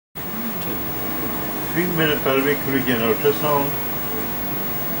female pelvic region ultrasound,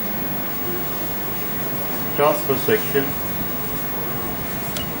 transfer section.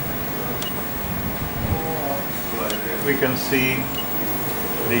 We can see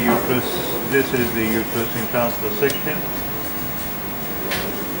the uterus. This is the uterus in transfer section,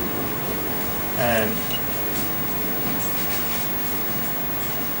 and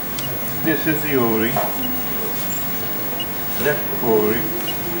this is the ovary, left ovary,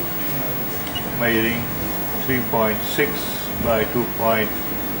 measuring 3.6 by 2.6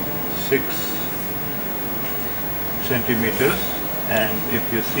 centimeters, and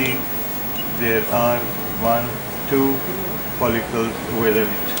if you see, there are 2 follicles within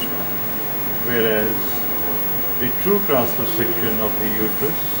it, whereas the true transfer section of the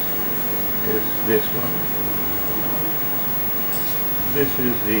uterus is this one. This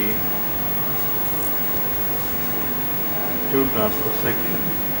is the true transfer section.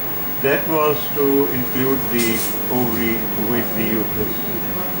 That was to include the ovary with the uterus.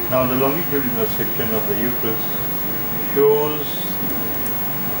 Now the longitudinal section of the uterus shows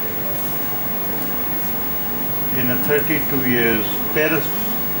in a 32 years Paris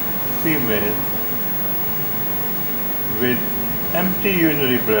female with empty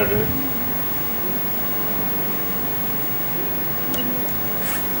urinary bladder,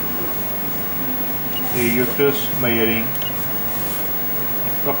 the uterus measuring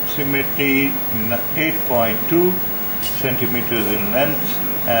approximately 8.2 centimeters in length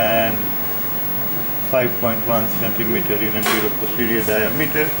and 5.1 centimeter in anterior-posterior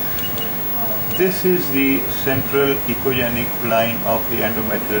diameter. This is the central echogenic line of the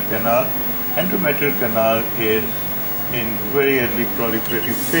endometrial canal. Endometrial canal is in very early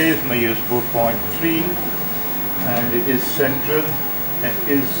proliferative phase, measures 4.3, and it is central and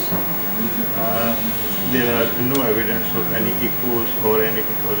there are no evidence of any echoes or any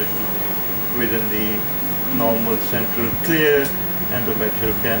pathology within the normal central clear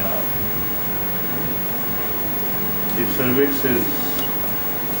endometrial canal. The cervix is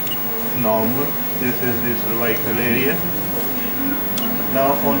normal. This is the cervical area.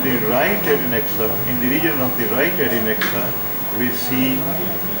 Now on the right adnexa, in the region of the right adnexa, we see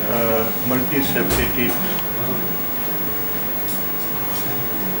multiseptated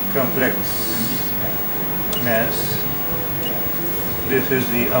complex mass. This is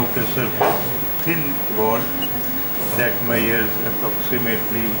the outer surface thin wall that measures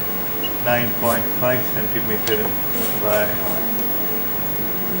approximately 9.5 centimeter by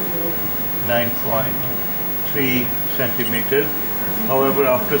 9.3 centimeters. However,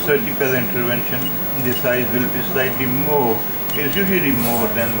 after surgical intervention, the size will be slightly more. It's usually more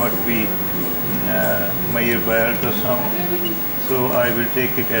than what we measure by ultrasound. So I will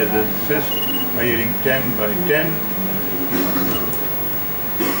take it as a cyst measuring 10 by 10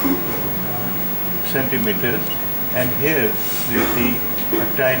 centimeters. And here you see a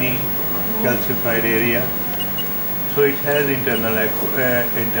tiny calcified area. So it has internal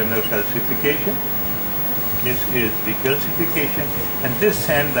calcification. This is the calcification, and this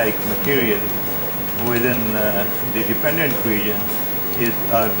sand-like material within the dependent region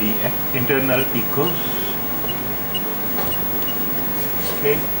are the internal echoes.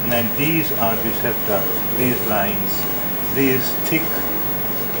 Okay, and these are the septa. These lines, this thick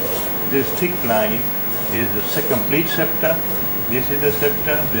line is the complete septa. This is a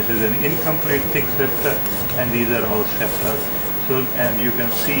septa. This is an incomplete thick septa, and these are all septa. So, and you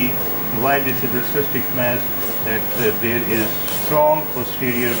can see why this is a cystic mass, that there is strong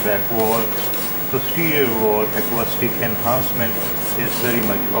posterior back wall, posterior wall acoustic enhancement is very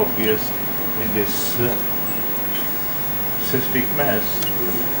much obvious in this cystic mass.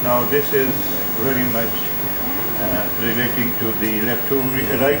 Now this is very much relating to the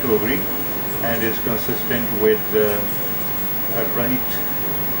right ovary, and is consistent with a right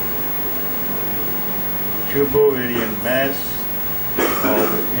Tubo-Ovarian mass of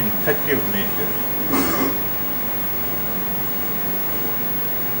infective nature.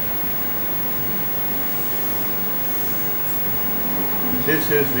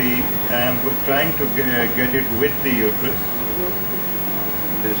 This is I am trying to get it with the uterus,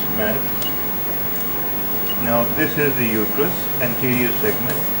 this mass. Now this is the uterus, anterior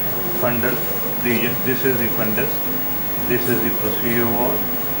segment, fundal region. This is the fundus, this is the posterior wall,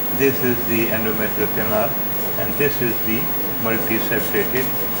 this is the endometrial canal, and this is the multiseptated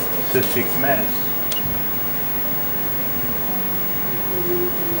cystic mass.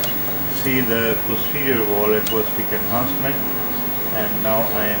 See the posterior wall acoustic enhancement, and now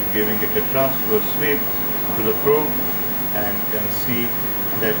I am giving it a transverse sweep to the probe, and can see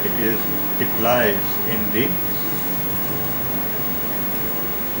that it lies in the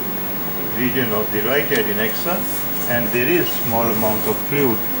region of the right adnexa, and there is small amount of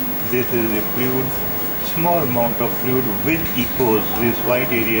fluid. This is the fluid, small amount of fluid with echoes. This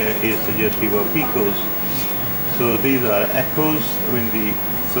white area is suggestive of echoes. So these are echoes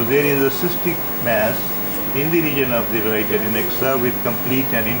so there is a cystic mass in the region of the right adnexa with complete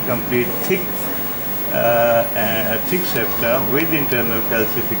and incomplete thick septa with internal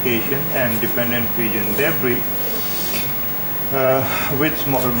calcification and dependent fusion debris with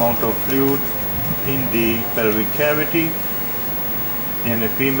small amount of fluid in the pelvic cavity in a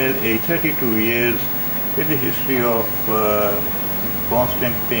female aged 32 years with a history of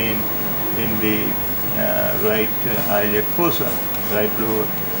constant pain in the right iliac fossa,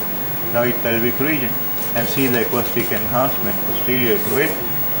 right pelvic region, and see the acoustic enhancement posterior to it.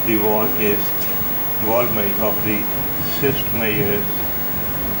 The wall of the cyst measures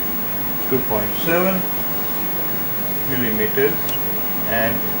 2.7 millimeters,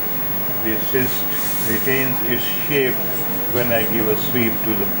 and the cyst retains its shape when I give a sweep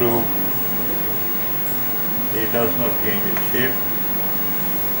to the probe. It does not change its shape.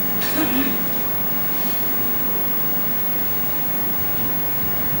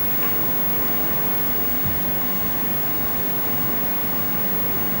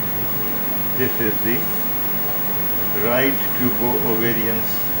 This is the right tubo-ovarian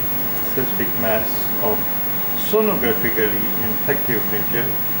cystic mass of sonographically infective nature.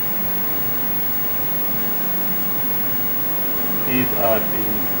 These are the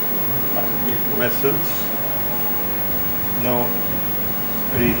vessels. No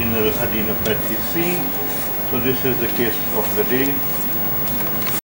regional adenopathy seen. So this is the case of the day.